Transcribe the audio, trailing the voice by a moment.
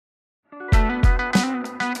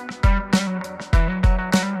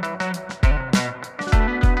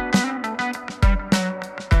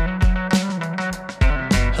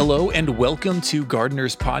and welcome to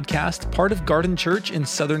Gardeners Podcast, part of Garden Church in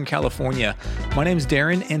Southern California. My name's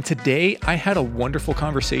Darren, and today I had a wonderful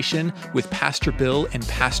conversation with Pastor Bill and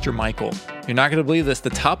Pastor Michael. You're not going to believe this. The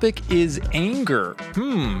topic is anger.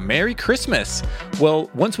 Merry Christmas. Well,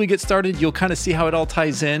 once we get started, you'll kind of see how it all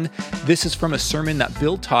ties in. This is from a sermon that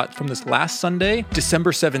Bill taught from this last Sunday,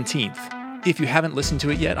 December 17th. If you haven't listened to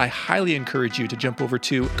it yet, I highly encourage you to jump over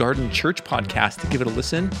to Garden Church Podcast to give it a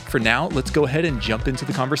listen. For now, let's go ahead and jump into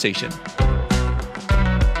the conversation.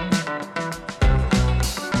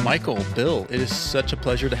 Michael, Bill, it is such a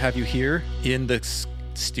pleasure to have you here in the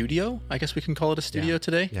studio. I guess we can call it a studio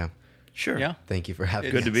today. Yeah. Sure. Yeah. Thank you for having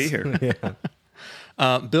us. Good to be here.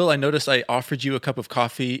 Yeah. Bill, I noticed I offered you a cup of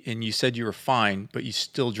coffee and you said you were fine, but you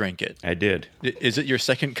still drank it. I did. Is it your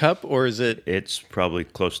second cup or is it? It's probably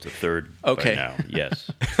close to third Okay. by now. Yes.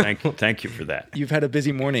 Thank you for that. You've had a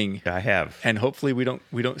busy morning, I have. and hopefully we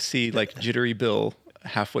don't see like jittery Bill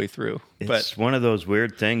halfway through. It's one of those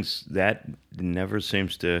weird things that never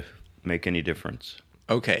seems to make any difference.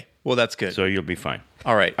 Okay, well that's good. So you'll be fine.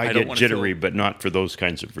 All right, I don't get wanna jittery, feel- but not for those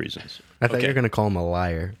kinds of reasons. I thought Okay. you were going to call him a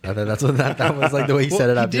liar. I thought that's what that was like the way you set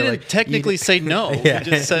it up. He You're didn't like, technically say no. Yeah.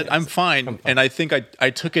 He just said, I'm fine. And I think I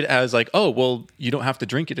took it as like, oh, well, you don't have to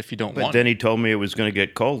drink it if you don't But want then it. he told me it was going to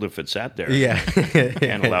get cold if it sat there. Yeah.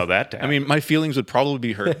 Can't allow that to I happen. mean, my feelings would probably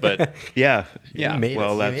be hurt, but yeah. Yeah. made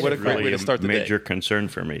Well, it. that's You What a great really way to start the day. major concern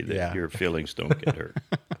for me that Yeah. your feelings don't get hurt.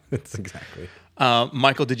 That's exactly.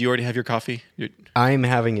 Michael, did you already have your coffee? I'm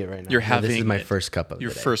having it right now. You're No, This is having my it. first cup of Your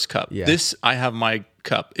the day. first cup. Yeah. This, I have my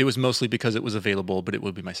cup. It was mostly because it was available, but it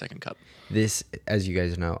will be my second cup. This, as you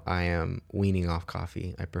guys know, I am weaning off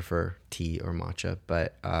coffee. I prefer tea or matcha,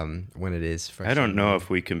 but when it is fresh, I don't know if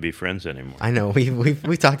we can be friends anymore. I know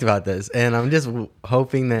we talked about this, and I'm just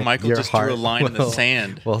hoping that Michael your just drew heart a line in the will-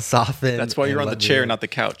 sand. will soften. That's why and you're on the let me- chair, not the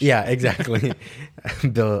couch. Yeah, exactly.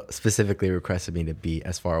 Bill specifically requested me to be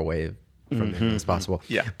as far away from him as possible.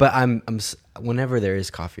 Yeah. But whenever there is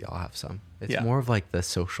coffee, I'll have some. It's Yeah. more of like the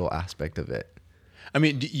social aspect of it. I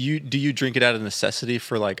mean, do you drink it out of necessity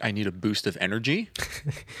for like, I need a boost of energy?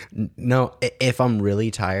 No, if I'm really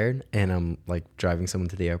tired and I'm like driving someone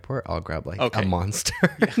to the airport, I'll grab like Okay. a Monster,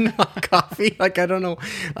 not coffee. Like I don't know,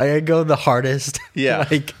 I go the hardest, Yeah.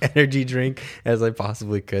 like energy drink as I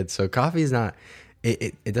possibly could. So coffee is not.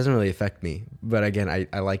 It doesn't really affect me, but again,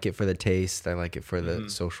 I like it for the taste. I like it for the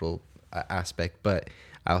social aspect, but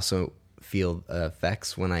I also feel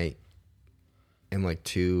effects when I am like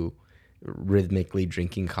too rhythmically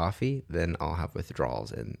drinking coffee. Then I'll have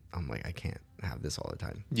withdrawals, and I'm like, I can't have this all the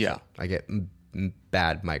time. Yeah. I get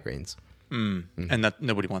bad migraines. And that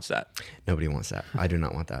nobody wants that. Nobody wants that. I do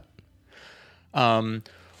not want that.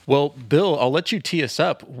 Well, Bill, I'll let you tee us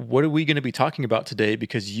up. What are we going to be talking about today?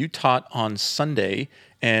 Because you taught on Sunday,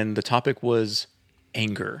 and the topic was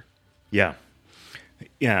anger. Yeah.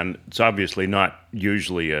 Yeah, and it's obviously not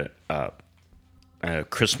usually a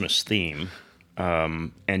Christmas theme.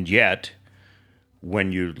 And yet,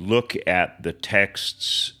 when you look at the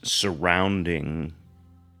texts surrounding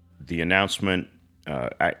the announcement,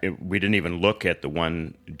 we didn't even look at the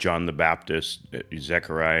one John the Baptist,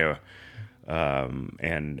 Zechariah,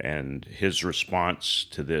 and his response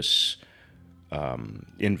to this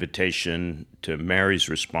invitation, to Mary's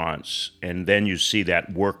response, and then you see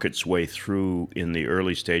that work its way through in the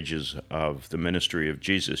early stages of the ministry of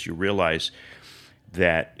Jesus. You realize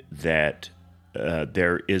that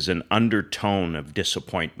there is an undertone of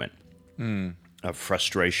disappointment, of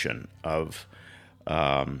frustration, of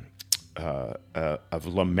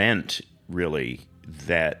lament, really,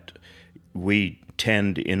 that we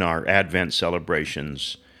tend in our Advent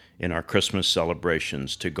celebrations, in our Christmas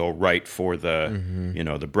celebrations, to go right for the,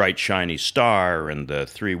 the bright shiny star and the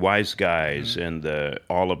three wise guys and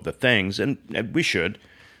all of the things, and we should,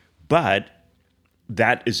 but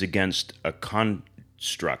that is against a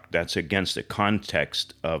construct. That's against a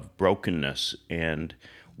context of brokenness. And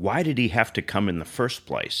why did he have to come in the first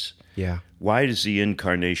place? Yeah. Why is the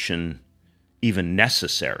incarnation even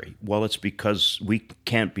necessary? Well, it's because we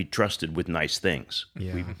can't be trusted with nice things.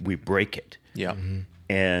 Yeah. We break it. Yeah.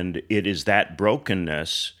 And it is that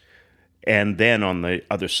brokenness, and then on the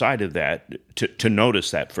other side of that, to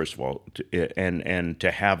notice that, first of all, and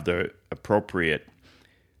to have the appropriate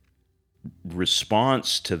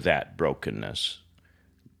response to that brokenness,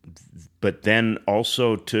 but then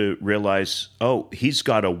also to realize, oh, he's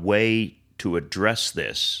got a way to address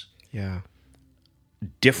this Yeah.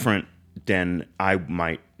 different than I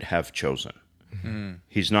might have chosen.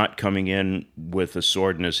 He's not coming in with a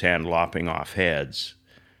sword in his hand lopping off heads.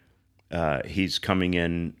 He's coming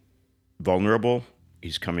in vulnerable.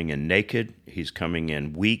 He's coming in naked. He's coming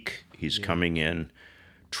in weak. He's coming in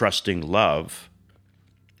trusting love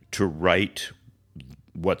to right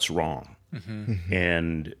what's wrong.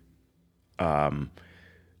 And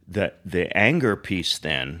the anger piece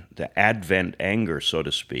then, the Advent anger, so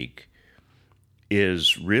to speak,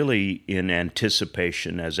 is really in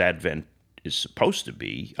anticipation, as Advent is supposed to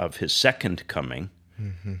be, of his second coming,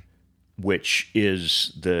 which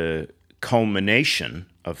is the culmination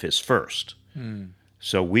of his first.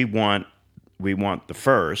 So we want the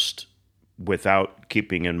first without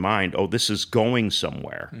keeping in mind, oh, this is going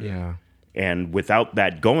somewhere. Yeah. And without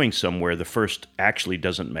that going somewhere, the first actually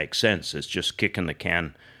doesn't make sense. It's just kicking the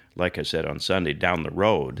can, like I said on Sunday, down the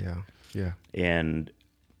road. Yeah. And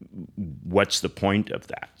what's the point of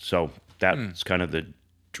that? So that's kind of the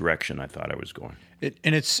direction I thought I was going.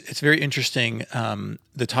 And it's very interesting.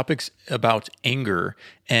 The topics about anger,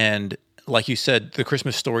 and like you said, the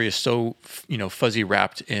Christmas story is so fuzzy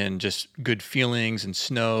wrapped in just good feelings and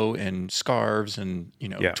snow and scarves and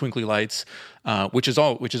twinkly lights, which is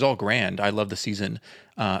all grand. I love the season,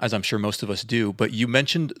 as I'm sure most of us do. But you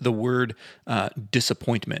mentioned the word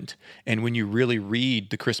disappointment, and when you really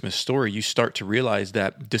read the Christmas story, you start to realize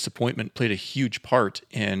that disappointment played a huge part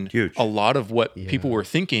in a lot of what people were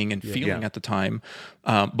thinking and feeling at the time.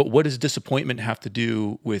 But what does disappointment have to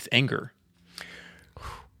do with anger?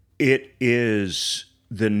 It is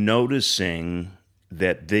the noticing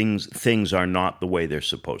that things are not the way they're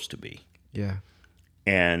supposed to be. Yeah.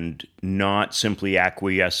 And not simply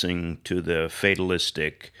acquiescing to the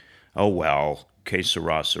fatalistic, oh, well, que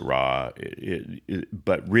sera, sera,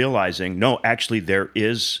 but realizing, no, actually there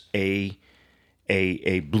is a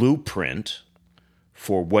blueprint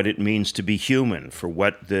for what it means to be human, for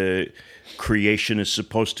what the creation is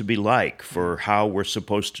supposed to be like, for how we're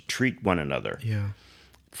supposed to treat one another. Yeah.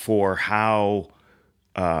 For how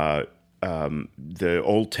the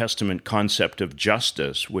Old Testament concept of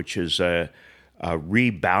justice, which is a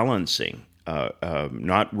rebalancing,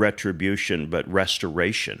 not retribution, but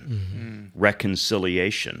restoration,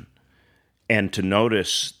 reconciliation. And to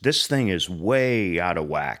notice this thing is way out of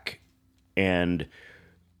whack. And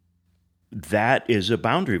that is a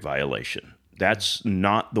boundary violation. That's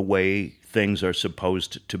not the way things are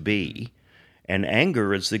supposed to be. And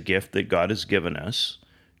anger is the gift that God has given us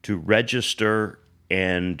to register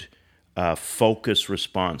and focus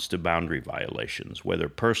response to boundary violations, whether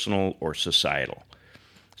personal or societal.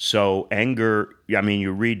 So anger, I mean,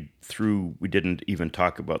 you read through, we didn't even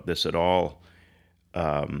talk about this at all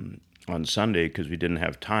on Sunday because we didn't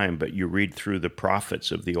have time, but you read through the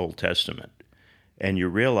prophets of the Old Testament and you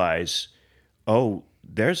realize, oh,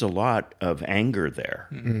 there's a lot of anger there.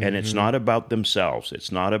 And it's not about themselves.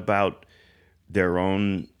 It's not about their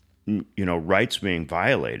own rights being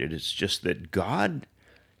violated. It's just that God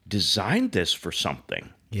designed this for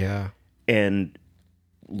something. Yeah. And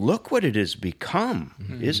look what it has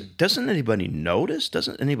become. Doesn't anybody notice?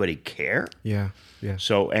 Doesn't anybody care? Yeah.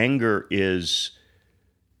 So anger is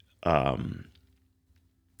kind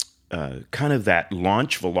of that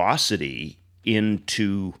launch velocity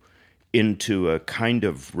into a kind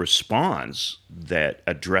of response that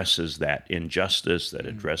addresses that injustice, that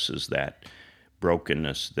addresses that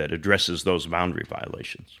brokenness, that addresses those boundary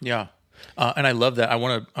violations. Yeah. And I love that. I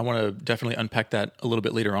want to definitely unpack that a little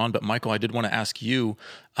bit later on. But Michael, I did want to ask you,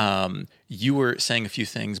 you were saying a few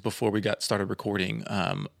things before we got started recording.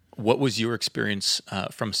 What was your experience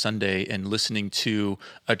from Sunday and listening to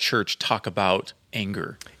a church talk about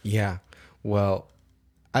anger? Yeah. Well,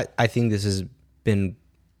 I think this has been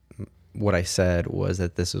what I said was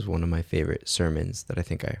that this was one of my favorite sermons that I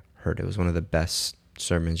think I heard. It was one of the best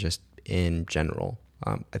sermons just in general.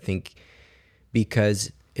 I think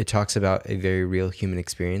because it talks about a very real human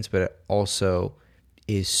experience, but it also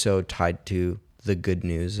is so tied to the good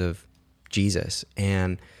news of Jesus.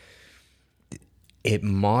 And it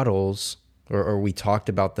models, or we talked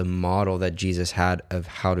about the model that Jesus had of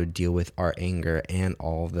how to deal with our anger and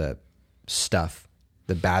all the stuff,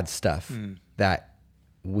 the bad stuff, that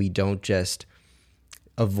we don't just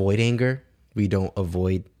avoid anger. We don't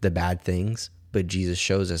avoid the bad things, but Jesus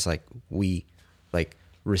shows us we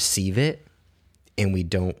receive it and we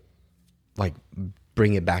don't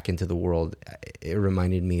bring it back into the world. It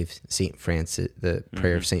reminded me of St. Francis, the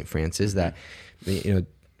prayer of St. Francis that,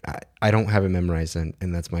 I don't have it memorized and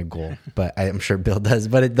that's my goal, but I'm sure Bill does.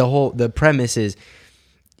 But the premise is,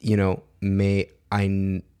 may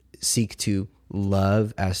I seek to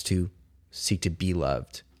love as to seek to be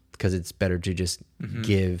loved, because it's better to just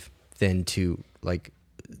give than to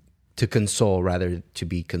console rather to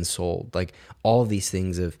be consoled. All these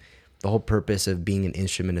things of the whole purpose of being an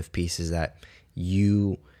instrument of peace is that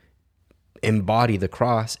you embody the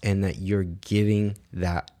cross, and that you're giving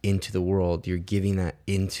that into the world. You're giving that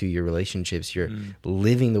into your relationships. You're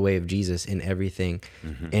living the way of Jesus in everything.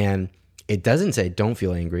 And it doesn't say don't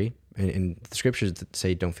feel angry. And the scriptures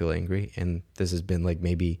say don't feel angry. And this has been like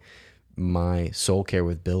maybe my soul care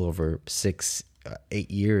with Bill over 6-8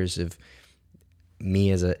 years of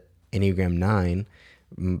me as a Enneagram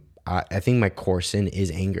 9. I think my core sin is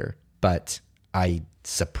anger, but I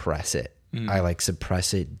suppress it. I like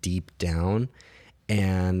suppress it deep down.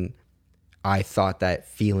 And I thought that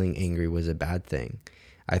feeling angry was a bad thing.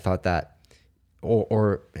 I thought that,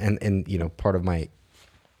 and you know, part of my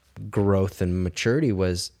growth and maturity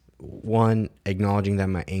was, one, acknowledging that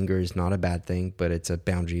my anger is not a bad thing, but it's a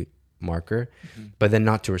boundary marker, but then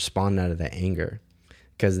not to respond out of that anger.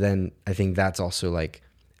 Because then I think that's also like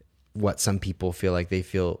what some people feel like. They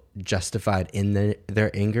feel justified in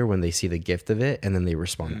their anger when they see the gift of it, and then they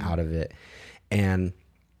respond out of it. And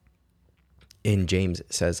in James,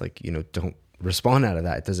 it says, like, you know, don't respond out of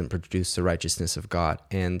that. It doesn't produce the righteousness of God.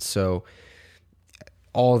 And so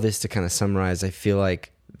all this to kind of summarize, I feel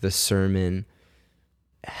like the sermon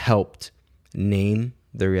helped name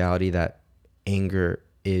the reality that anger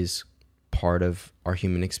is part of our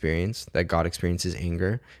human experience, that God experiences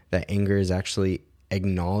anger, that anger is actually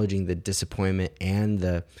acknowledging the disappointment and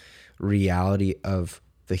the reality of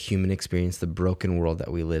the human experience, the broken world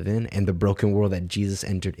that we live in, and the broken world that Jesus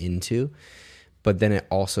entered into. But then it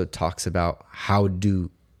also talks about how do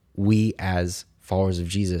we as followers of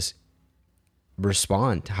Jesus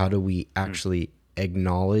respond? How do we actually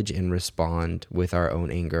acknowledge and respond with our own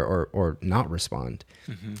anger, or not respond?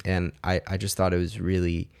 And I just thought it was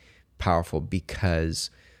really powerful because,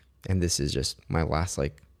 and this is just my last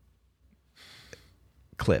like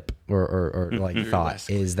clip or like thought,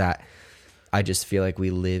 is that I just feel like we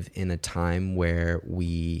live in a time where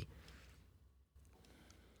we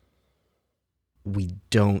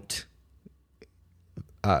don't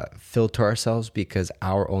filter ourselves because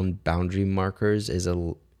our own boundary markers is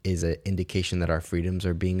an indication that our freedoms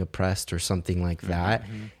are being oppressed or something like that.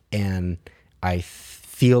 And I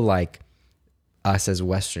feel like us as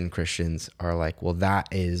Western Christians are like, well, that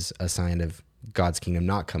is a sign of God's kingdom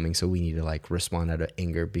not coming, so we need to like respond out of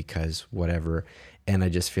anger because whatever. And I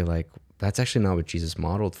just feel like that's actually not what Jesus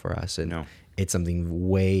modeled for us. And it's something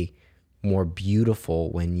way more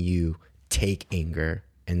beautiful when you take anger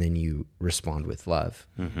and then you respond with love.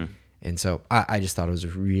 And so I just thought it was a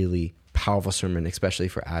really powerful sermon, especially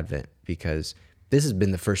for Advent, because this has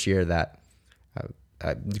been the first year that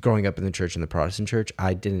growing up in the church, in the Protestant church,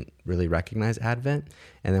 I didn't really recognize Advent.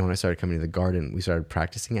 And then when I started coming to the Garden, we started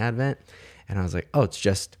practicing Advent. And I was like, oh, it's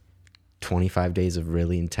just 25 days of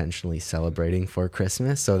really intentionally celebrating for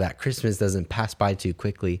Christmas, so that Christmas doesn't pass by too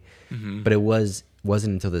quickly. But it wasn't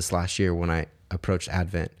until this last year when I approached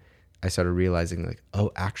Advent, I started realizing like,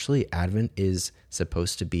 oh, actually Advent is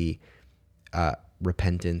supposed to be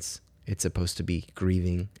repentance. It's supposed to be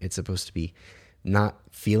grieving. It's supposed to be not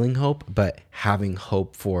feeling hope, but having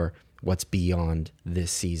hope for what's beyond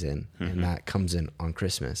this season. And that comes in on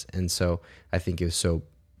Christmas. And so I think it was so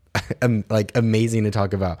like amazing to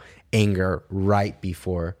talk about anger right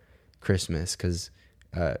before Christmas, because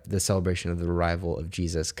the celebration of the arrival of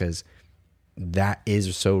Jesus, because that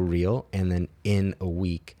is so real. And then in a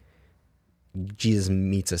week, Jesus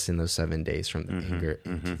meets us in those 7 days from the anger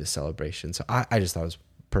into the celebration. So I just thought it was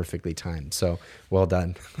perfectly timed. So well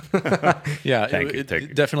done. Yeah, Thank you.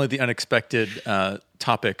 Definitely the unexpected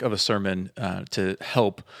topic of a sermon to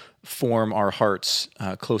help form our hearts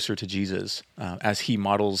closer to Jesus as he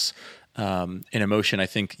models an emotion. I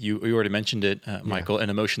think you already mentioned it, Michael, an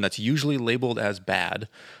emotion that's usually labeled as bad.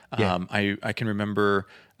 I can remember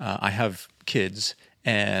I have kids,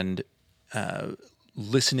 and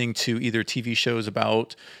listening to either TV shows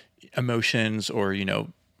about emotions or, you know,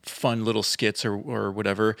 fun little skits or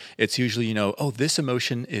whatever, it's usually, oh, this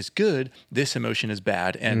emotion is good, this emotion is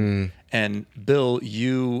bad. And Bill,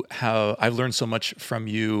 I've learned so much from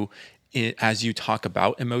you as you talk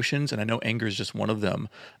about emotions, and I know anger is just one of them.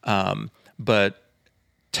 But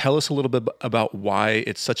tell us a little bit about why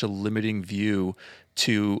it's such a limiting view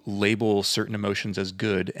to label certain emotions as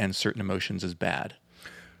good and certain emotions as bad.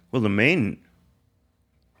 Well, the main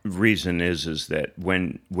reason is that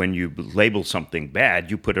when you label something bad,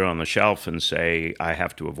 you put it on the shelf and say, I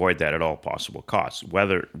have to avoid that at all possible costs,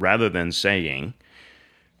 rather than saying,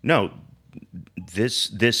 no, this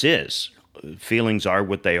is, feelings are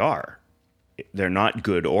what they are. They're not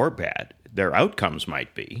good or bad. Their outcomes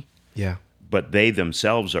might be, but they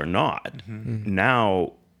themselves are not.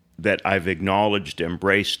 Now that I've acknowledged,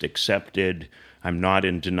 embraced, accepted, I'm not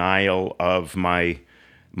in denial of my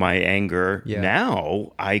my anger,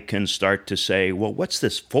 now I can start to say, well, what's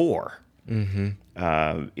this for?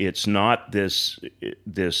 It's not this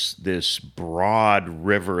broad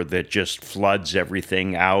river that just floods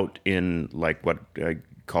everything out in like what I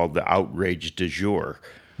call the outrage du jour,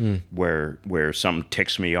 where something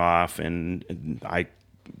ticks me off and I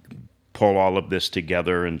pull all of this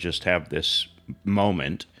together and just have this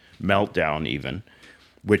meltdown even,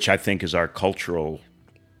 which I think is our cultural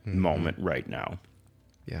moment right now.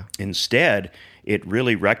 Yeah. Instead, it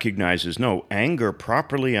really recognizes, no, anger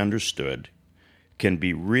properly understood can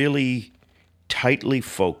be really tightly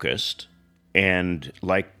focused, and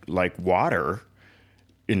like water,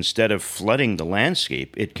 instead of flooding the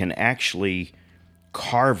landscape, it can actually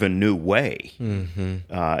carve a new way.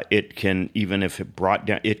 It can, even if it brought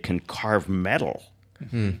down, it can carve metal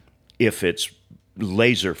if it's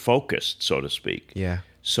laser focused, so to speak. Yeah.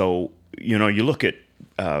 So, you look at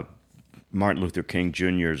Martin Luther King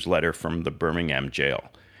Jr.'s letter from the Birmingham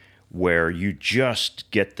jail, where you just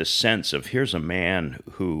get the sense of, here's a man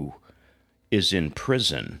who is in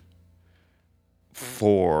prison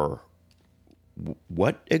for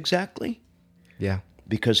what exactly? Yeah.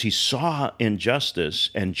 Because he saw injustice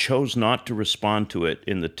and chose not to respond to it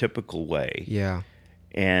in the typical way. Yeah.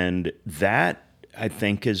 And that, I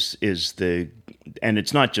think, is and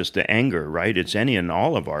it's not just the anger, right? It's any and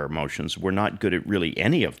all of our emotions. We're not good at really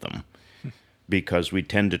any of them because we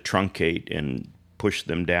tend to truncate and push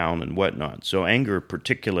them down and whatnot. So anger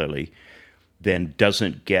particularly then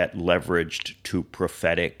doesn't get leveraged to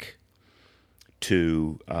prophetic,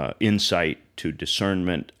 to insight, to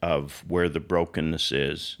discernment of where the brokenness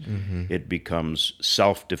is. It becomes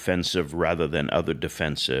self-defensive rather than other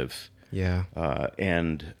defensive. Yeah.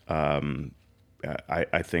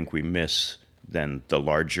 I think we miss then the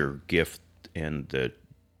larger gift and the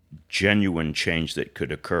genuine change that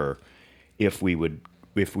could occur if we would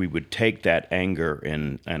take that anger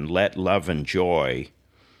and let love and joy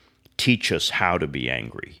teach us how to be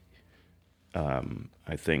angry.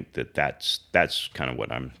 I think that's kind of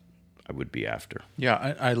what I would be after.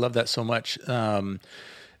 Yeah, I love that so much. I'm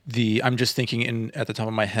just thinking at the top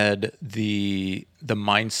of my head the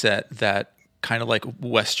mindset that kind of like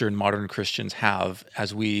Western modern Christians have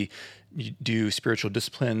as we do spiritual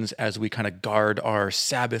disciplines, as we kind of guard our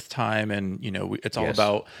Sabbath time, and it's all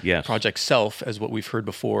about Project Self, as what we've heard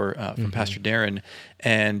before from Pastor Darren.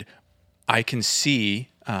 And I can see,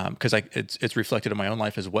 because it's reflected in my own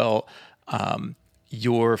life as well,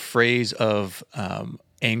 your phrase of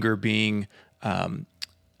anger being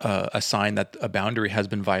a sign that a boundary has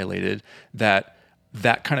been violated,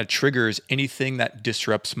 that kind of triggers anything that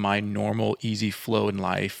disrupts my normal easy flow in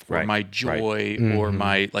life, or my joy, or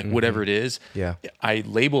my whatever it is. Yeah. I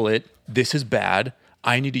label it, this is bad.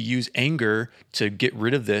 I need to use anger to get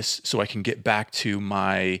rid of this so I can get back to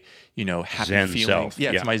my, happy Zen feeling. self.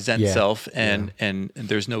 Yeah, it's my Zen self, and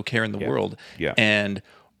there's no care in the world. Yeah. And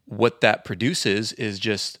what that produces is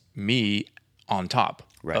just me on top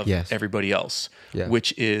of everybody else,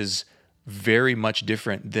 which is very much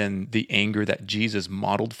different than the anger that Jesus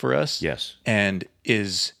modeled for us and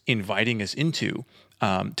is inviting us into.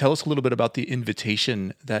 Tell us a little bit about the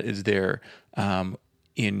invitation that is there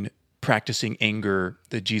in practicing anger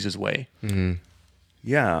the Jesus way.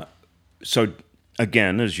 Yeah. So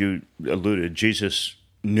again, as you alluded, Jesus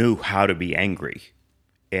knew how to be angry.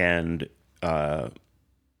 And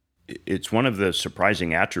it's one of the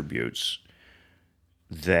surprising attributes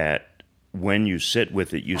that when you sit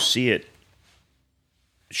with it, you see it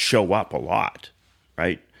show up a lot,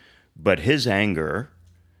 right? But his anger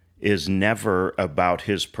is never about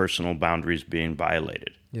his personal boundaries being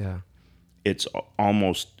violated. Yeah. It's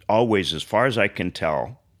almost always, as far as I can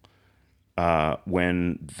tell,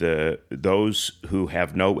 when those who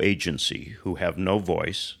have no agency, who have no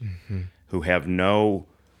voice, who have no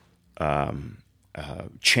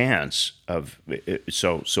chance of,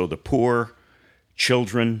 so the poor,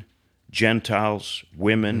 children, Gentiles,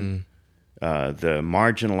 women, the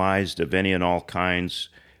marginalized of any and all kinds.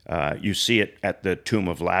 You see it at the tomb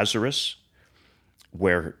of Lazarus,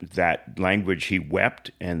 where that language, he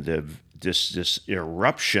wept, and this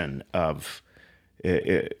eruption of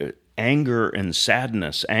anger and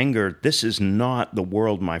sadness. Anger, this is not the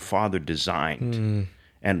world my Father designed.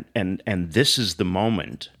 And this is the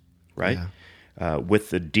moment, right? Yeah. With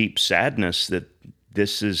the deep sadness that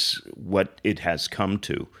this is what it has come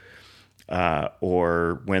to.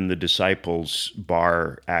 Or when the disciples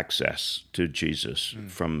bar access to Jesus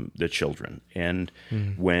from the children, and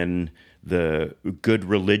when the good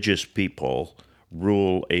religious people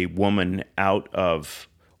rule a woman out of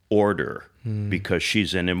order because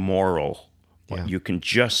she's an immoral Yeah. You can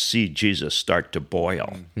just see Jesus start to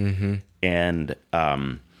boil. And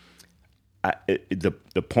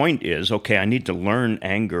the point is, okay, I need to learn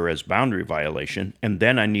anger as boundary violation, and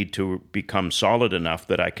then I need to become solid enough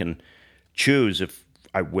that I can choose, if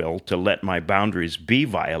I will, to let my boundaries be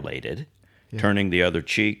violated, turning the other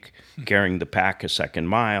cheek, carrying the pack a second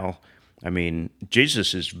mile. I mean,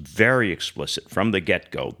 Jesus is very explicit from the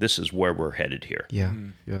get-go. This is where we're headed here.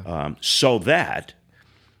 So that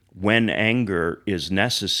when anger is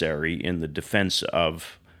necessary in the defense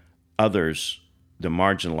of others, the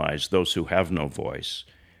marginalized, those who have no voice,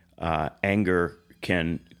 anger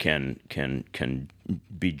can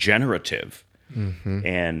be generative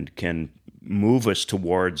and can move us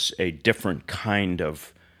towards a different kind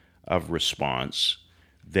of response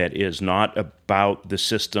that is not about the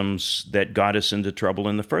systems that got us into trouble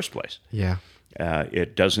in the first place.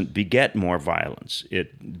 It doesn't beget more violence.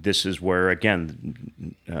 This is where,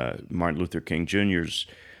 again, Martin Luther King Jr.'s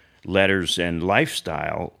letters and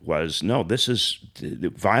lifestyle was, no,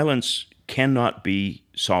 violence cannot be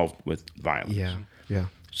solved with violence.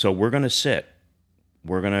 So we're going to sit.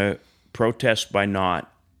 We're going to protest by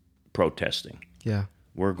not protesting.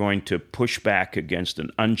 We're going to push back against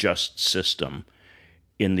an unjust system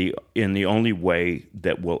in the only way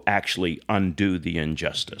that will actually undo the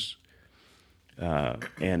injustice.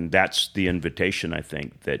 And that's the invitation, I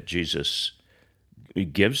think, that Jesus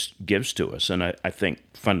gives to us. And I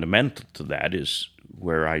think fundamental to that is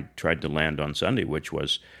where I tried to land on Sunday, which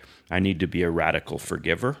was I need to be a radical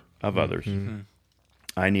forgiver of others.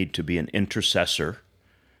 I need to be an intercessor,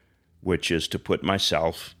 which is to put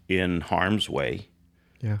myself in harm's way,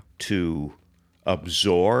 to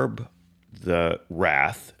absorb the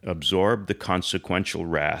wrath, absorb the consequential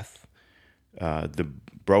wrath, the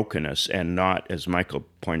brokenness, and not, as Michael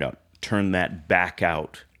pointed out, turn that back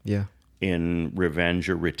out in revenge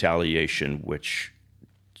or retaliation, which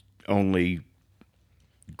only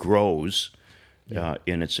grows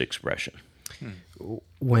in its expression.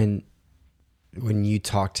 When you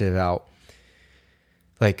talked about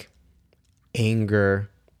like anger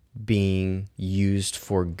being used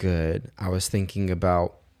for good, I was thinking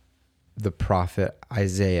about the prophet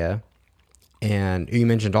Isaiah, and you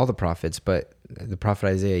mentioned all the prophets, but the prophet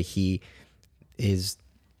Isaiah, he is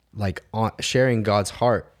like sharing God's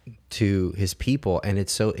heart to his people. And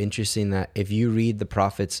it's so interesting that if you read the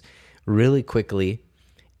prophets really quickly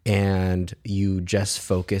and you just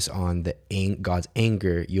focus on God's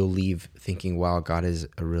anger, you'll leave thinking, wow, God is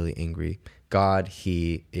a really angry God.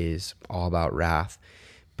 He is all about wrath.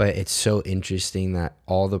 But it's so interesting that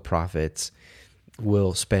all the prophets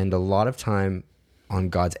will spend a lot of time on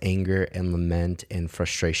God's anger and lament and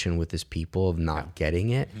frustration with his people of not getting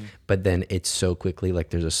it. But then it's so quickly,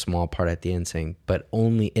 like there's a small part at the end saying, but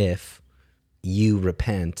only if you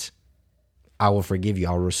repent, I will forgive you.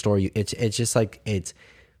 I'll restore you. It's just like, it's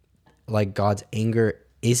like God's anger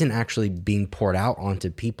isn't actually being poured out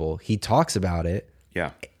onto people. He talks about it.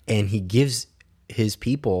 And he gives his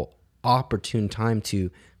people opportune time to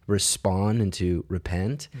respond and to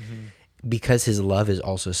repent. Because his love is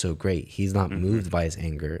also so great. He's not moved by his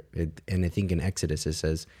anger. And I think in Exodus it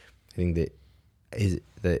says, I think that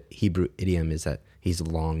the Hebrew idiom is that he's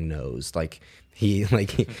long-nosed.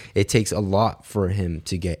 It takes a lot for him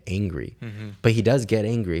to get angry. But he does get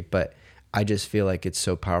angry. But I just feel like it's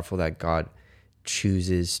so powerful that God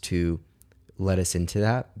chooses to let us into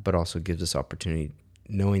that, but also gives us opportunity,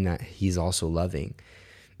 knowing that he's also loving.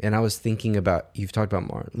 And I was thinking about, you've talked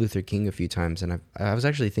about Martin Luther King a few times, and I was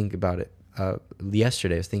actually thinking about it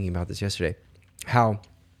yesterday. I was thinking about this yesterday, how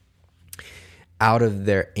out of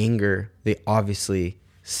their anger, they obviously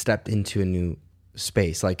stepped into a new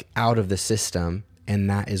space, like out of the system, and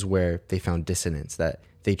that is where they found dissonance, that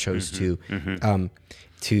they chose to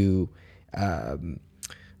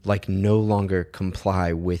like no longer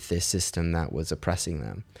comply with this system that was oppressing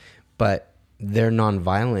them. But their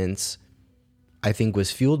nonviolence, I think,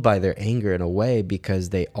 was fueled by their anger in a way, because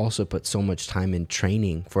they also put so much time in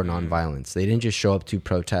training for nonviolence. They didn't just show up to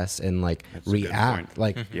protests and react.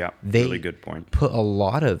 They really good point. Put a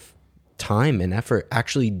lot of time and effort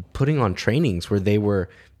actually putting on trainings where they were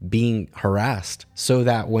being harassed, so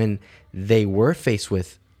that when they were faced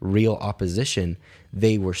with real opposition,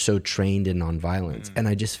 they were so trained in nonviolence. And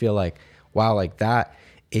I just feel like, wow, like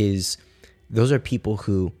those are people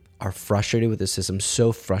who are frustrated with the system,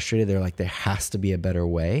 so frustrated, they're like, there has to be a better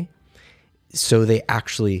way. So they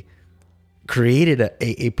actually created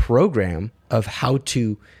a program of how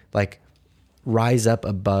to rise up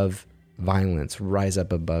above violence, rise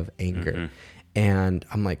up above anger. And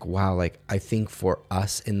I'm like, wow, I think for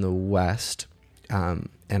us in the West, and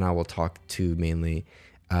I will talk to mainly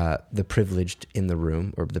the privileged in the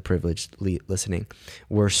room or the privileged listening,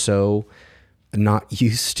 we're so not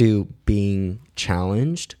used to being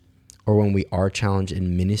challenged, or when we are challenged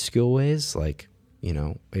in minuscule ways, like, you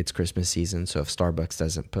know, it's Christmas season, so if Starbucks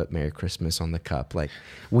doesn't put Merry Christmas on the cup, like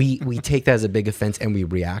we take that as a big offense and we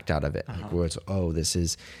react out of it. Like, where it's, oh, this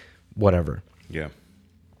is whatever. Yeah.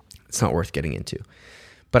 It's not worth getting into.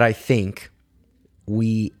 But I think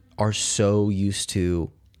we are so used to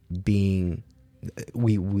being,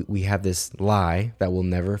 we have this lie that we'll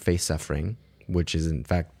never face suffering, which is in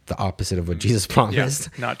fact the opposite of what Jesus promised.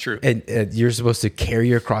 Yeah, not true. And you're supposed to carry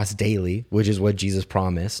your cross daily, which is what Jesus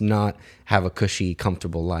promised, not have a cushy,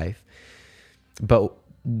 comfortable life. But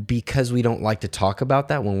because we don't like to talk about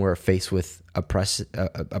that when we're faced with oppression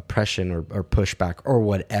or pushback or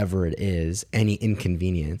whatever it is, any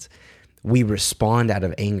inconvenience, we respond out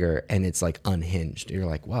of anger, and it's like unhinged. You're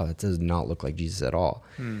like, wow, that does not look like Jesus at all.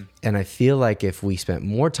 And I feel like if we spent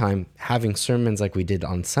more time having sermons like we did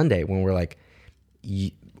on Sunday, when we're like,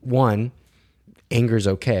 one, anger is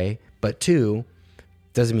okay, but two,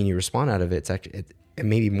 doesn't mean you respond out of it. It's actually, and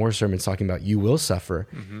maybe more sermons talking about you will suffer.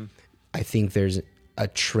 I think there's a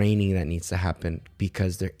training that needs to happen,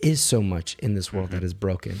 because there is so much in this world that is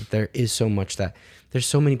broken. There is so much that there's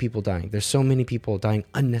so many people dying. There's so many people dying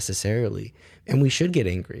unnecessarily, and we should get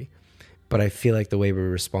angry. But I feel like the way we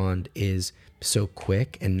respond is so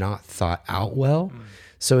quick and not thought out well.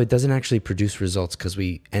 So it doesn't actually produce results, because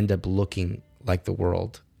we end up looking like the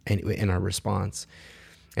world in our response.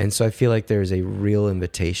 And so I feel like there's a real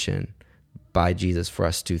invitation by Jesus for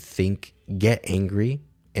us to get angry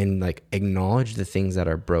and like acknowledge the things that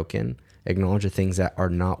are broken, acknowledge the things that are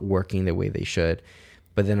not working the way they should,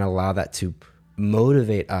 but then allow that to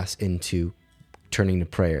motivate us into turning to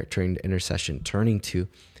prayer, turning to intercession, turning to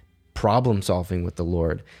problem solving with the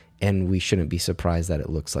Lord. And we shouldn't be surprised that it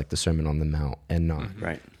looks like the Sermon on the Mount and not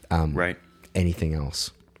anything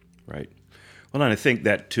else. Right. Well, and I think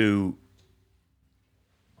that too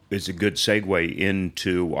is a good segue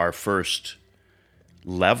into our first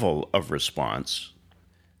level of response.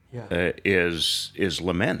 Is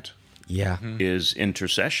lament. Yeah. Is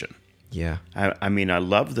intercession. Yeah. I mean, I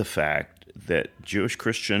love the fact that Jewish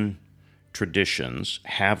Christian traditions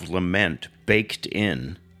have lament baked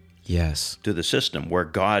in to the system, where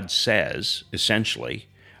God says, essentially,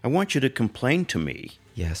 I want you to complain to me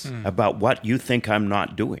about what you think I'm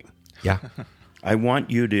not doing. Yeah. I want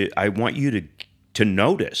you to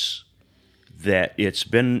notice that it's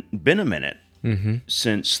been a minute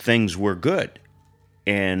since things were good.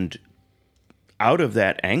 And out of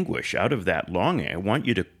that anguish, out of that longing, I want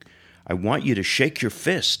you to shake your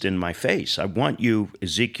fist in my face. I want you,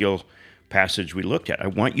 Ezekiel passage we looked at, I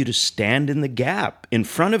want you to stand in the gap in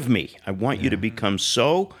front of me. I want you to become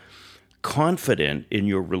so confident in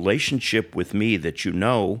your relationship with me that you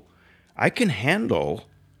know I can handle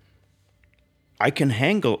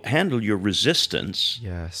your resistance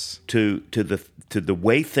to the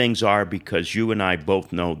way things are, because you and I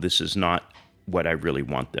both know this is not what I really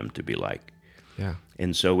want them to be like. Yeah.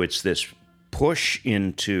 And so it's this push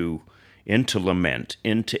into lament,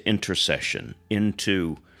 into intercession,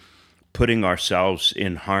 into putting ourselves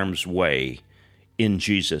in harm's way in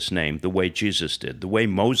Jesus' name, the way Jesus did, the way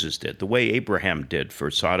Moses did, the way Abraham did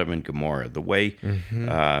for Sodom and Gomorrah, the way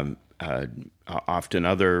often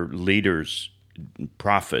other leaders,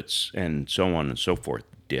 prophets, and so on and so forth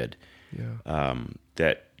did.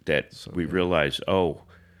 That we realize,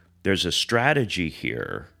 there's a strategy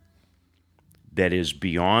here that is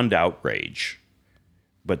beyond outrage,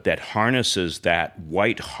 but that harnesses that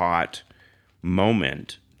white-hot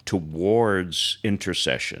moment towards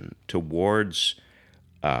intercession, towards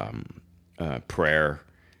prayer,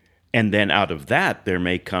 and then out of that there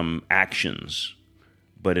may come actions.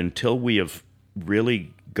 But until we have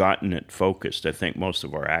really gotten it focused, I think most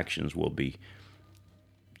of our actions will be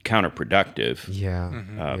counterproductive,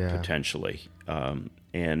 potentially.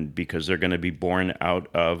 And because they're going to be born out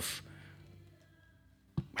of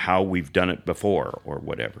how we've done it before or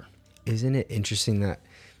whatever. Isn't it interesting that,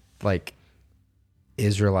 like,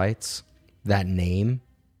 Israelites, that name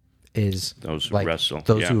is those who like wrestle.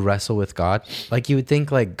 Those who wrestle with God. Like, you would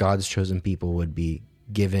think like God's chosen people would be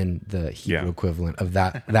given the Hebrew equivalent of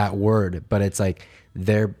that word, but it's like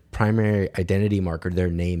their primary identity marker, their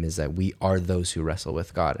name is that we are those who wrestle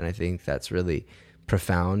with God. And I think that's really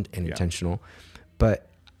profound and intentional. But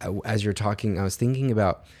as you're talking, I was thinking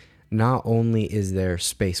about, not only is there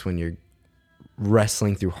space when you're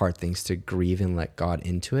wrestling through hard things to grieve and let God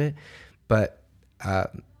into it, but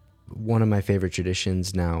one of my favorite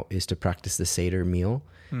traditions now is to practice the Seder meal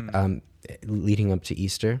leading up to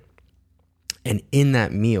Easter. And in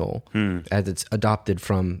that meal, as it's adopted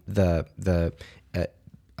from I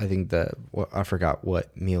forgot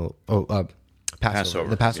what meal. Passover.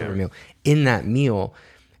 The Passover meal. In that meal,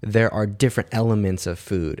 there are different elements of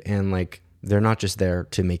food, and like they're not just there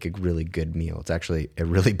to make a really good meal. It's actually a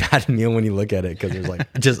really bad meal when you look at it, because there's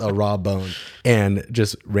like just a raw bone and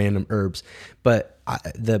just random herbs. But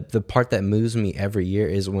the part that moves me every year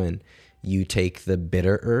is when you take the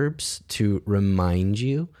bitter herbs to remind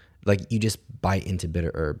you, like you just bite into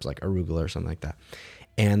bitter herbs like arugula or something like that.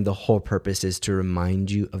 And the whole purpose is to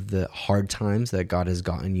remind you of the hard times that God has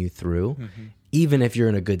gotten you through, even if you're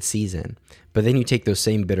in a good season. But then you take those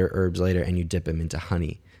same bitter herbs later and you dip them into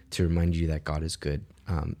honey to remind you that God is good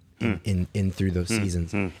in through those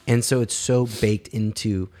seasons. And so it's so baked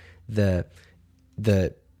into the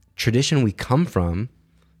tradition we come from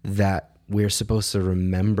that we're supposed to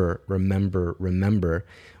remember,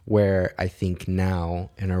 where I think now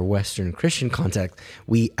in our Western Christian context,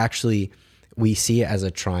 we see it as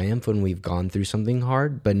a triumph when we've gone through something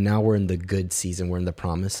hard, but now we're in the good season, we're in the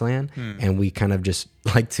promised land, and we kind of just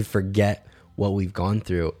like to forget what we've gone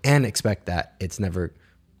through and expect that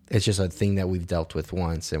it's just a thing that we've dealt with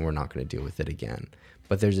once and we're not going to deal with it again.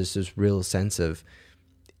 But there's this real sense of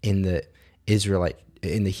in the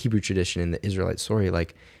Hebrew tradition, in the Israelite story,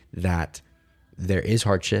 like that there is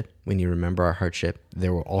hardship. We need to remember our hardship.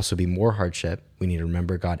 There will also be more hardship. We need to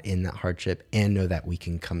remember God in that hardship and know that we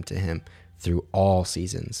can come to him through all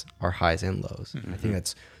seasons, our highs and lows. I think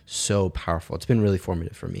that's so powerful. It's been really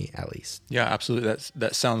formative for me, at least. Yeah, absolutely.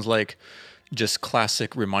 That sounds like just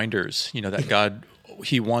classic reminders, that God,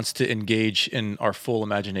 he wants to engage in our full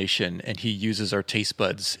imagination, and he uses our taste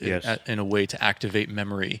buds in a way to activate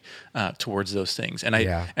memory towards those things. And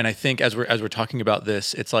I think as we're talking about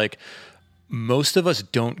this, it's like most of us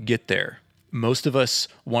don't get there. Most of us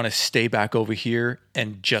want to stay back over here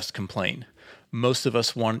and just complain. Most of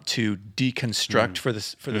us want to deconstruct for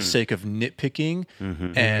the sake of nitpicking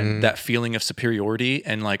and that feeling of superiority,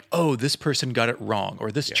 and like, oh, this person got it wrong,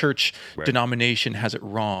 or this church denomination has it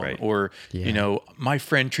wrong, or my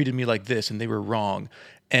friend treated me like this and they were wrong.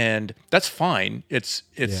 And that's fine. It's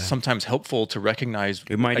sometimes helpful to recognize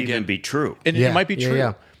it might even be true. And it might be true.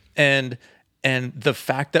 Yeah. And the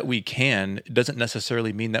fact that we can doesn't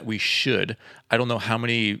necessarily mean that we should. I don't know how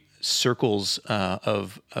many circles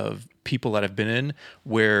of people that I've been in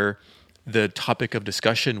where the topic of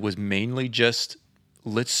discussion was mainly just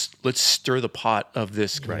let's stir the pot of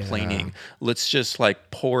this complaining. Yeah. Let's just like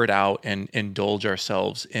pour it out and indulge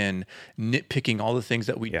ourselves in nitpicking all the things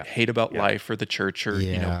that we hate about life or the church or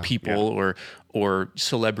people or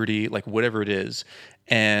celebrity, like whatever it is.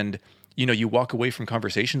 And you walk away from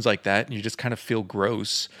conversations like that and you just kind of feel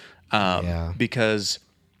gross because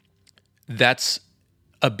that's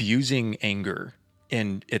abusing anger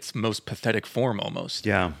in its most pathetic form almost.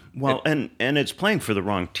 Yeah. Well, and it's playing for the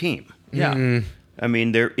wrong team. Yeah. I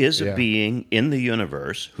mean, there is a being in the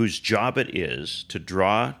universe whose job it is to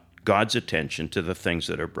draw God's attention to the things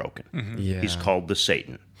that are broken. Yeah. He's called the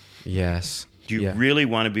Satan. Yes. Do you really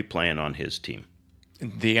want to be playing on his team?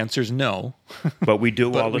 The answer is no. But we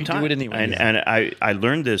do all the time. We do it anyway. And I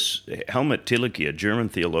learned this. Helmut Thielicke, a German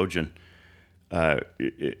theologian,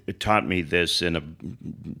 it taught me this in a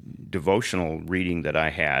devotional reading that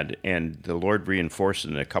I had, and the Lord reinforced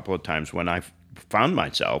it a couple of times when I found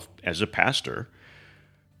myself as a pastor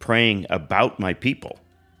praying about my people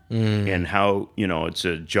and how, it's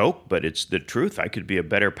a joke, but it's the truth. I could be a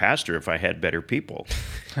better pastor if I had better people.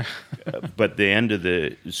 But the end of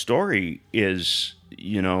the story is,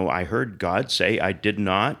 I heard God say, I did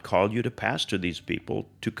not call you to pastor these people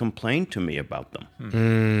to complain to me about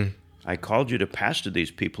them. I called you to pastor these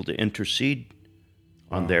people to intercede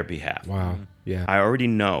on their behalf. Wow. Yeah. I already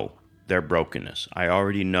know their brokenness. I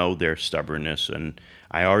already know their stubbornness, and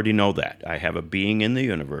I already know that. I have a being in the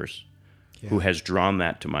universe who has drawn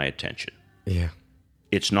that to my attention. Yeah.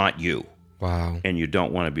 It's not you. Wow. And you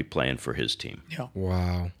don't want to be playing for his team. Yeah.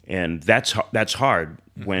 Wow. And that's hard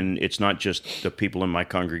when it's not just the people in my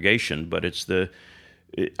congregation, but it's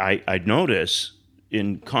I notice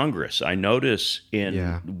in Congress, I notice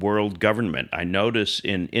in world government, I notice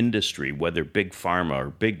in industry, whether big pharma or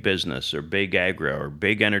big business or big agri or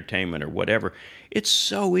big entertainment or whatever, it's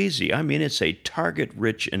so easy. I mean, it's a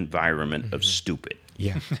target-rich environment of stupid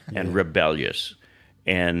and rebellious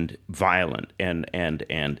and violent and.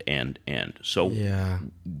 So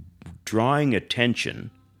drawing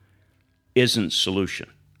attention isn't solution.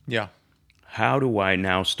 Yeah. How do I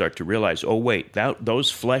now start to realize, oh, wait, those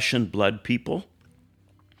flesh and blood people,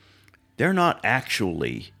 they're not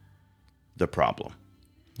actually the problem.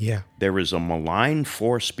 Yeah. There is a malign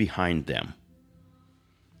force behind them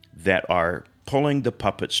that are pulling the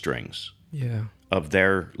puppet strings Yeah. of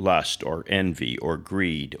their lust or envy or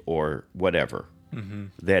greed or whatever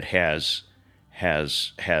that has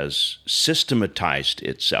systematized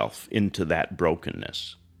itself into that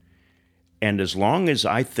brokenness. And as long as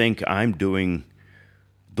I think I'm doing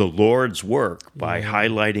the Lord's work by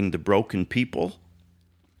highlighting the broken people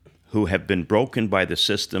who have been broken by the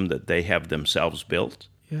system that they have themselves built,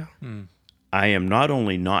 Yeah. I am not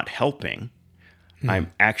only not helping,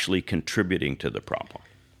 I'm actually contributing to the problem.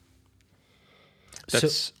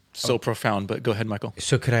 That's so profound, but go ahead, Michael.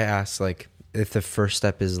 So could I ask, like, if the first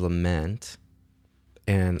step is lament,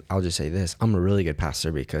 and I'll just say this, I'm a really good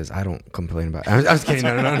pastor because I don't complain about it. I was kidding.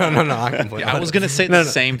 No. I complain I was going to say the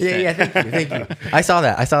same thing. Yeah, thank you. I saw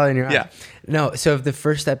that in your eye. Yeah. No, so if the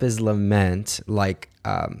first step is lament, like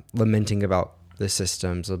lamenting about the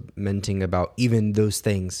systems, lamenting about even those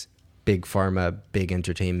things, big pharma, big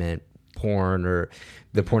entertainment, porn, or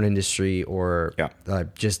the porn industry, or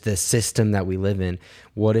just the system that we live in,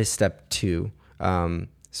 what is step 2?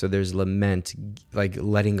 So there's lament, like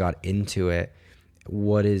letting God into it.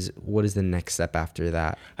 What is the next step after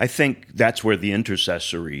that? I think that's where the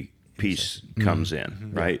intercessory piece comes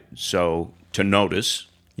in, right? So to notice,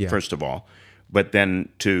 first of all, but then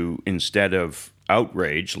to, instead of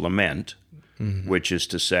outrage, lament, which is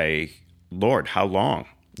to say, Lord, how long?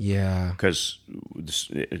 Yeah.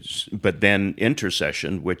 But then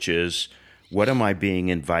intercession, which is, what am I being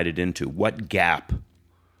invited into? What gap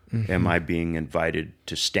am I being invited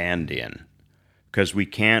to stand in? Because we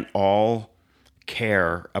can't all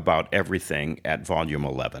care about everything at volume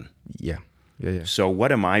 11. Yeah. So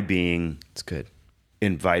what am I being It's good.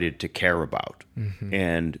 invited to care about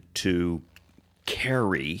and to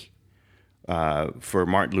carry? For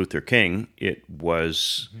Martin Luther King, it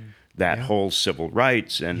was that whole civil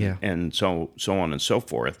rights and so on and so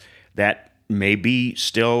forth. That may be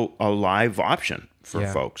still a live option for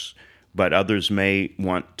folks, but others may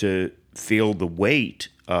want to feel the weight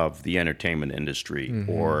of the entertainment industry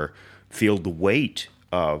or feel the weight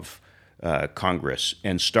of Congress,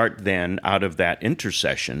 and start then out of that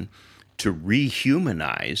intercession to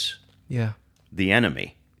rehumanize the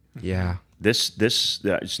enemy. Yeah. This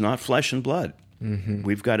it's not flesh and blood.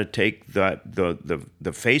 We've got to take the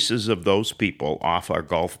faces of those people off our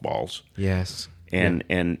golf balls. Yes.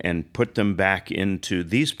 And put them back into,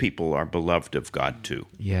 these people are beloved of God too.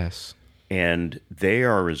 Yes. And they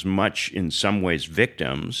are as much in some ways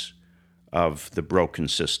victims of the broken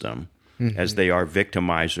system as they are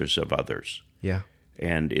victimizers of others. Yeah.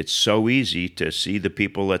 And it's so easy to see the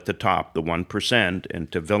people at the top, the 1%,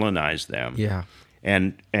 and to villainize them. Yeah.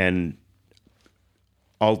 And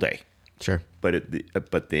all day. Sure. But at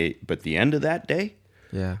the end of that day,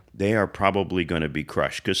 they are probably going to be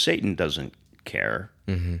crushed, because Satan doesn't care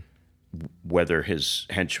whether his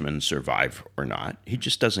henchmen survive or not. He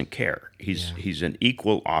just doesn't care. He's an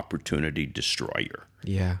equal opportunity destroyer.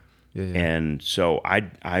 Yeah. And so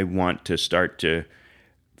I want to start to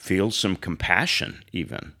feel some compassion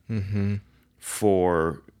even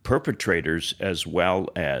for perpetrators as well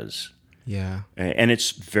as. Yeah. And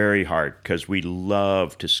it's very hard because we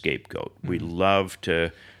love to scapegoat. We love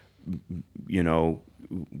to, it's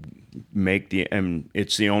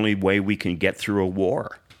the only way we can get through a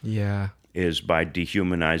war. Yeah. Is by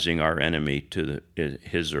dehumanizing our enemy to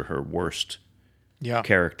his or her worst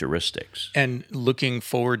characteristics. And looking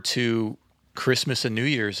forward to Christmas and New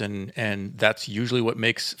Year's, and that's usually what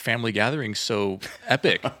makes family gatherings so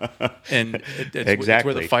epic. And it's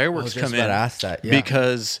where the fireworks come in. I was just about to ask that. Yeah.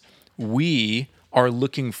 Because we are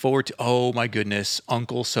looking forward to, oh my goodness,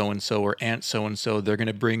 Uncle so-and-so or Aunt so-and-so, they're going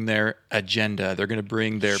to bring their agenda. They're going to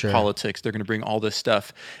bring their politics. They're going to bring all this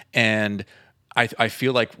stuff. And I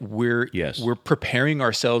feel like we're preparing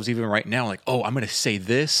ourselves even right now. Like, oh, I'm going to say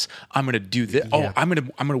this. I'm going to do this. Oh, I'm going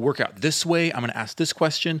to work out this way. I'm going to ask this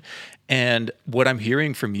question. And what I'm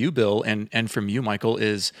hearing from you, Bill, and from you, Michael,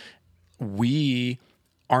 is we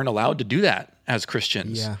aren't allowed to do that as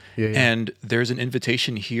Christians. And there's an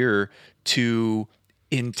invitation here to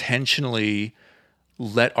intentionally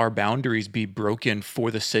let our boundaries be broken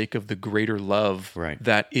for the sake of the greater love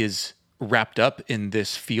that is wrapped up in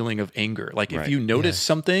this feeling of anger. Like if you notice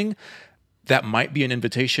something, that might be an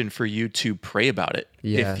invitation for you to pray about it.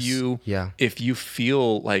 Yes. If you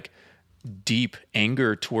feel like deep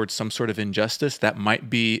anger towards some sort of injustice, that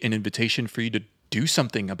might be an invitation for you to do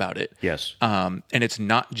something about it. Yes. And it's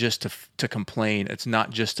not just to complain. It's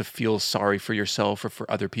not just to feel sorry for yourself or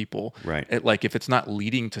for other people. Right. If it's not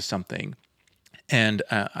leading to something. And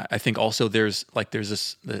I think also there's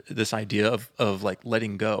this idea of like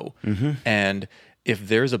letting go, and if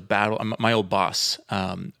there's a battle, my old boss,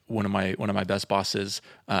 one of my best bosses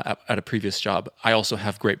at a previous job. I also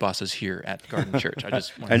have great bosses here at Garden Church.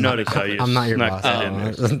 I noticed how you I'm not your snuck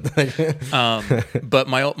boss. that in there. But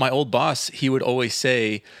my old boss, he would always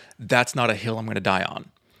say, "That's not a hill I'm going to die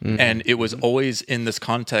on," and it was always in this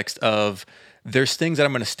context of there's things that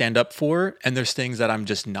I'm going to stand up for, and there's things that I'm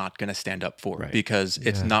just not going to stand up for because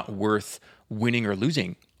it's not worth winning or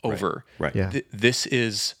losing over. Right. Yeah. This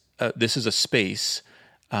is a space.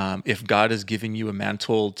 If God is giving you a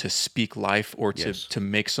mantle to speak life or to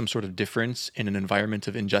make some sort of difference in an environment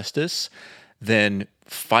of injustice, then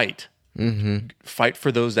fight. Fight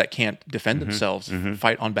for those that can't defend themselves.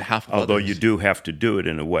 Fight on behalf of Although others. you do have to do it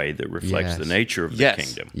in a way that reflects the nature of the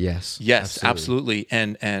kingdom. Yes. Yes, absolutely.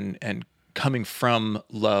 And coming from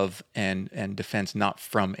love and defense, not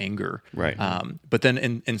from anger. Right. But then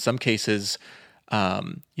in some cases,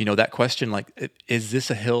 that question, like, is this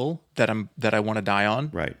a hill that I want to die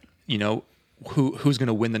on? Right. Who's going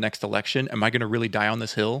to win the next election? Am I going to really die on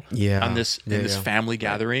this hill? Yeah. On this family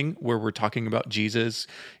gathering where we're talking about Jesus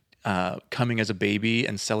coming as a baby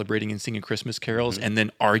and celebrating and singing Christmas carols, and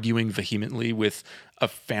then arguing vehemently with a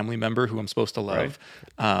family member who I'm supposed to love.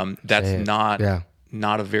 That's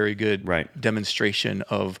not a very good demonstration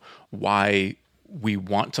of why we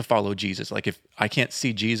want to follow Jesus. Like, if I can't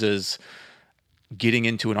see Jesus getting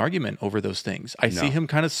into an argument over those things, I see him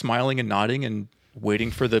kind of smiling and nodding and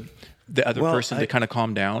waiting for the other person to kind of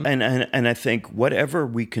calm down. And I think whatever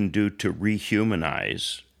we can do to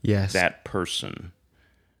rehumanize that person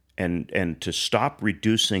and to stop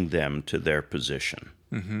reducing them to their position.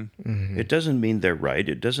 It doesn't mean they're right.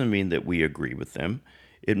 It doesn't mean that we agree with them.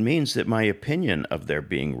 It means that my opinion of their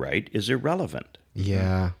being right is irrelevant.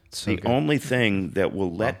 Yeah. The only thing that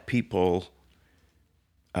will let people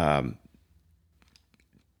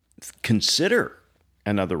consider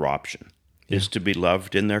another option is to be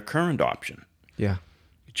loved in their current option. Yeah.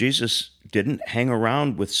 Jesus didn't hang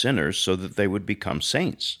around with sinners so that they would become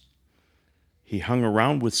saints. He hung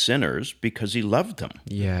around with sinners because he loved them.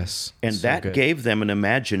 Yes. And that gave them an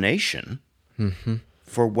imagination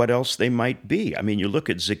for what else they might be. I mean, you look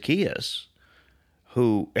at Zacchaeus,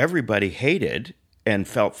 who everybody hated and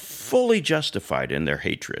felt fully justified in their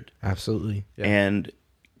hatred. Absolutely. Yeah. And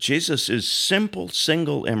Jesus' simple,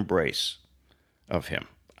 single embrace of him.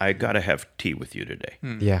 I got to have tea with you today.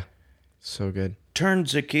 Yeah. So good. Turned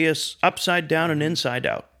Zacchaeus upside down and inside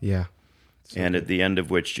out. Yeah. And at the end of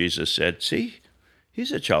which Jesus said, see,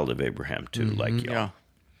 he's a child of Abraham too, like you. Yeah,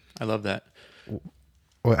 I love that.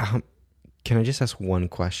 Well, can I just ask one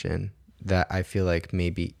question that I feel like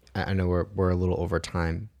maybe, I know we're a little over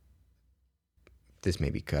time. This may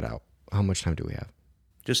be cut out. How much time do we have?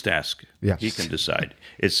 Just ask. Yeah. He can decide.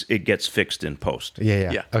 It gets fixed in post.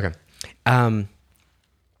 Yeah. Okay. I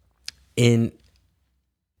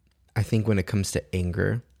think when it comes to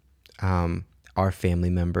anger, our family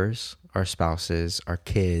members, our spouses, our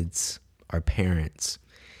kids, our parents,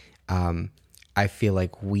 I feel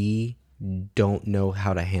like we don't know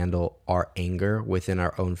how to handle our anger within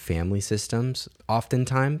our own family systems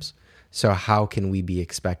oftentimes. So how can we be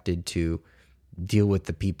expected to deal with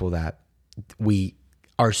the people that we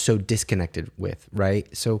are so disconnected with,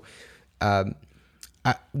 right? So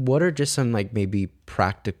what are just some like maybe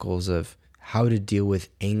practicals of how to deal with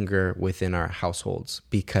anger within our households?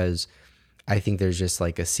 Because I think there's just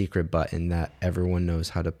like a secret button that everyone knows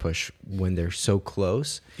how to push when they're so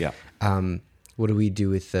close. Yeah. What do we do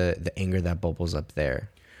with the anger that bubbles up there?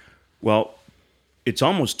 Well, it's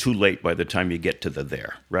almost too late by the time you get to the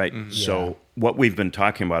there, right? Mm-hmm. So what we've been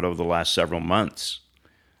talking about over the last several months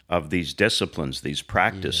of these disciplines, these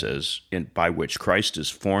practices by which Christ is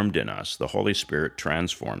formed in us, the Holy Spirit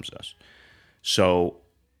transforms us. So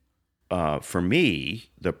for me,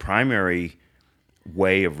 the primary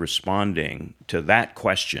way of responding to that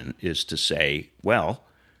question is to say, well,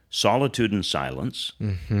 solitude and silence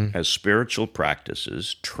as spiritual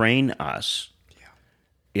practices train us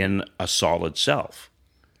in a solid self.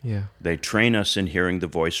 Yeah. They train us in hearing the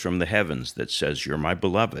voice from the heavens that says, you're my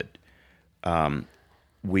beloved.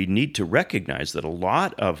 We need to recognize that a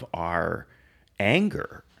lot of our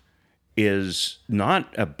anger is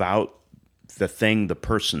not about the thing the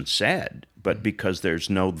person said, but because there's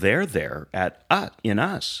no there in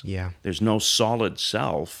us. Yeah. There's no solid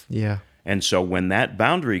self. Yeah. And so when that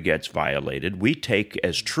boundary gets violated, we take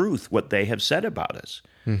as truth what they have said about us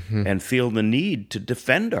and feel the need to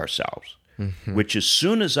defend ourselves, which as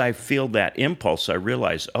soon as I feel that impulse, I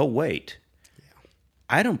realize, oh, wait,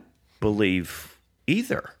 I don't believe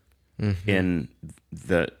either in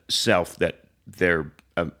the self that they're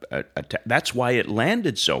that's why it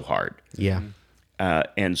landed so hard. Yeah.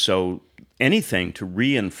 And so anything to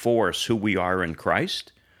reinforce who we are in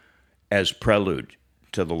Christ as prelude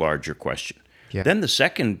to the larger question. Yeah. Then the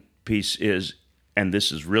second piece is, and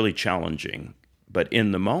this is really challenging, but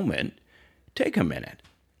in the moment, take a minute.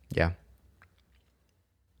 Yeah.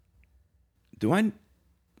 Do I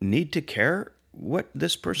need to care what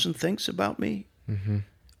this person thinks about me? Mm-hmm.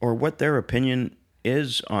 Or what their opinion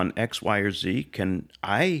is on X, Y, or Z? Can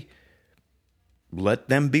I let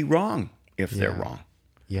them be wrong if they're wrong?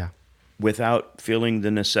 Yeah. Without feeling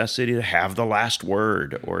the necessity to have the last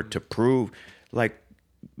word or to prove, like,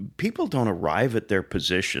 people don't arrive at their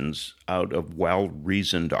positions out of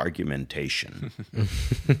well-reasoned argumentation.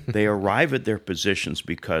 They arrive at their positions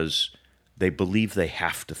because they believe they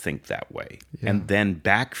have to think that way, and then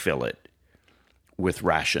backfill it with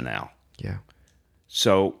rationale. Yeah.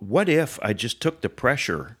 So what if I just took the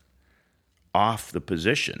pressure off the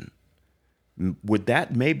position? Would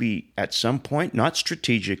that maybe at some point, not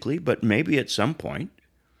strategically, but maybe at some point,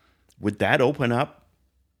 would that open up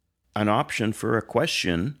an option for a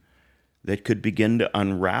question that could begin to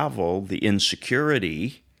unravel the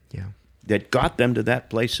insecurity that got them to that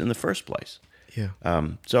place in the first place? Yeah.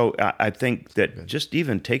 So I think that just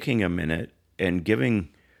even taking a minute and giving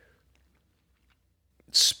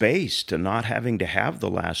space to not having to have the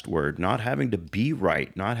last word, not having to be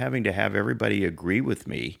right, not having to have everybody agree with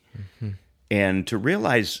me, and to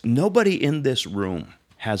realize nobody in this room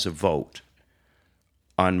has a vote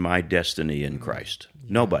on my destiny in Christ.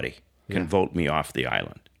 Nobody can vote me off the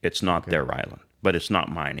island. It's not their island, but it's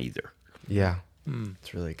not mine either. Yeah.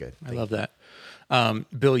 It's really good. I love that.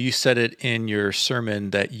 Bill, you said it in your sermon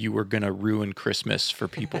that you were going to ruin Christmas for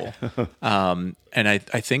people. And I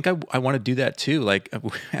think I want to do that too. Like,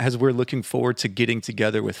 as we're looking forward to getting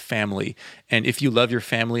together with family, and if you love your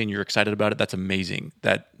family and you're excited about it, that's amazing.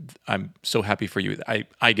 That I'm so happy for you.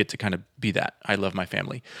 I get to kind of be that. I love my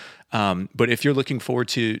family. But if you're looking forward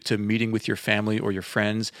to meeting with your family or your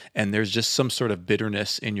friends, and there's just some sort of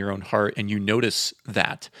bitterness in your own heart, and you notice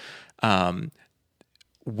that,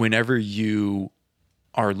 whenever you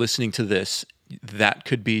are listening to this, that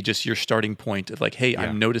could be just your starting point of like, hey,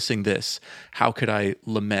 I'm noticing this. How could I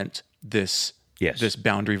lament this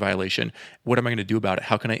boundary violation? What am I going to do about it?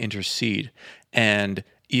 How can I intercede? And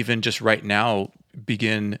even just right now,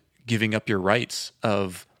 begin giving up your rights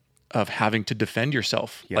of having to defend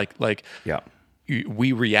yourself.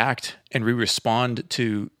 We react and we respond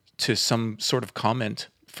to some sort of comment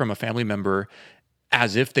from a family member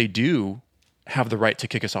as if they do have the right to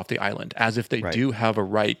kick us off the island, as if they do have a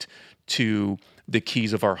right to the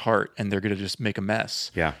keys of our heart, and they're going to just make a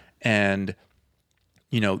mess. Yeah. And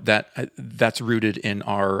that's rooted in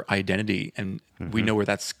our identity, and we know where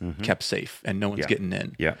that's kept safe, and no one's getting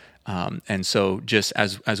in. Yeah. And so just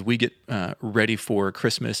as we get ready for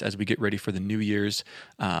Christmas, as we get ready for the New Year's,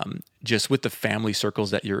 just with the family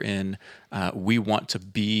circles that you're in, we want to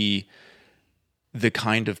be the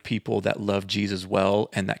kind of people that love Jesus well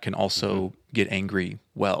and that can also get angry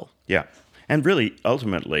well. Yeah. And really,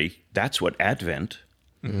 ultimately, that's what Advent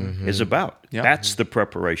is about. Yeah. That's the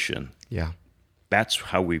preparation. Yeah. That's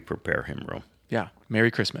how we prepare him room. Yeah.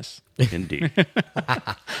 Merry Christmas. Indeed.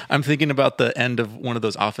 I'm thinking about the end of one of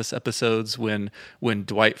those Office episodes when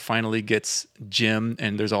Dwight finally gets Jim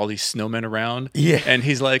and there's all these snowmen around. Yeah. And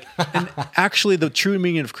he's like, and actually the true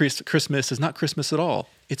meaning of Christmas is not Christmas at all.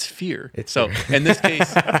 It's fear. Fear. In this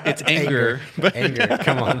case, it's anger. Anger.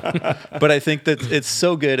 Come on. But I think that it's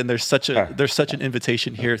so good, and there's such an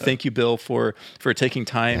invitation here. Thank you, Bill, for taking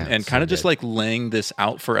time and kind of just like laying this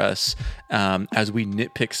out for us as we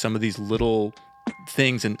nitpick some of these little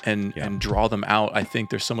things and draw them out. I think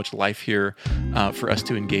there's so much life here for us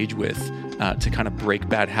to engage with, to kind of break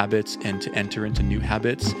bad habits and to enter into new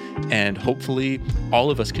habits. And hopefully all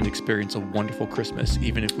of us can experience a wonderful Christmas,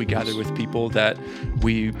 even if we gather with people that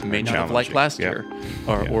we may not have liked last year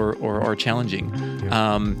or are challenging.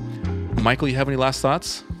 Yeah. Michael, you have any last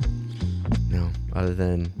thoughts? No, other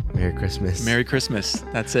than Merry Christmas. Merry Christmas.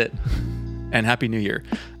 That's it. And Happy New Year.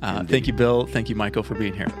 Thank you, Bill. Thank you, Michael, for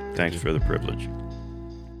being here. Thanks for the privilege.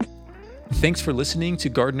 Thanks for listening to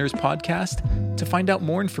Gardeners Podcast. To find out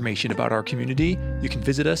more information about our community, you can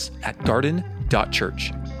visit us at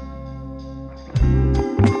garden.church.